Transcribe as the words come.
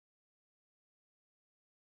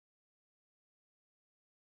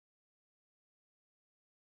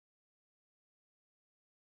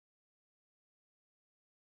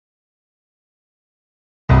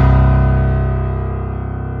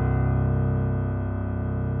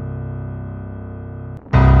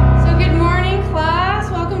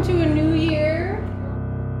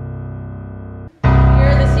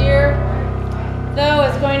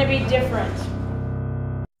different.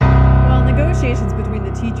 Well, negotiations between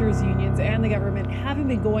the teachers' unions and the government haven't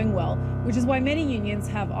been going well, which is why many unions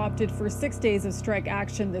have opted for 6 days of strike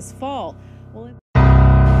action this fall. Well,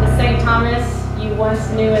 The St. Thomas you once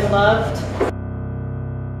knew and loved,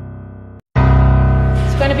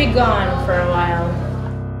 it's going to be gone for a while.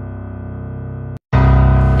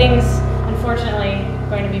 Things, unfortunately, are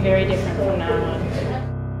going to be very different from now on.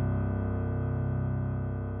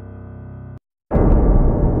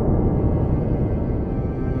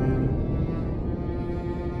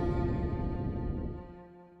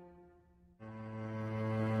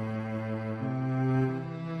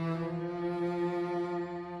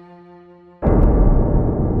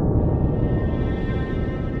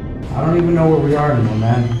 I don't even know where we are anymore,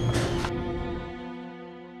 man.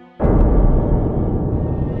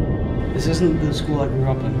 This isn't the school I grew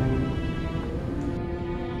up in.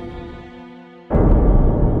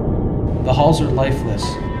 The halls are lifeless.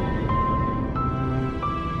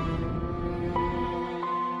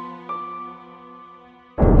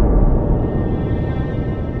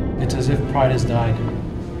 It's as if pride has died.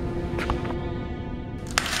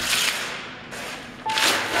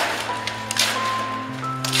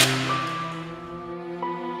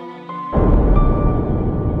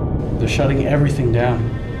 They're shutting everything down.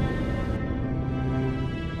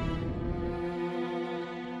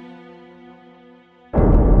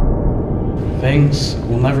 Things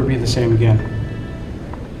will never be the same again.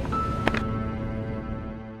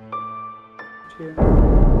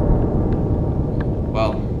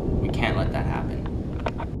 Well, we can't let that happen.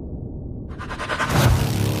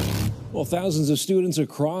 Well, thousands of students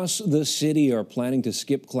across the city are planning to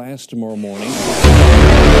skip class tomorrow morning.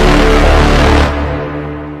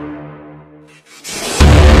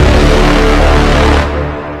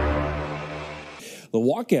 The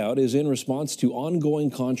walkout is in response to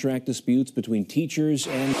ongoing contract disputes between teachers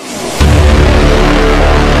and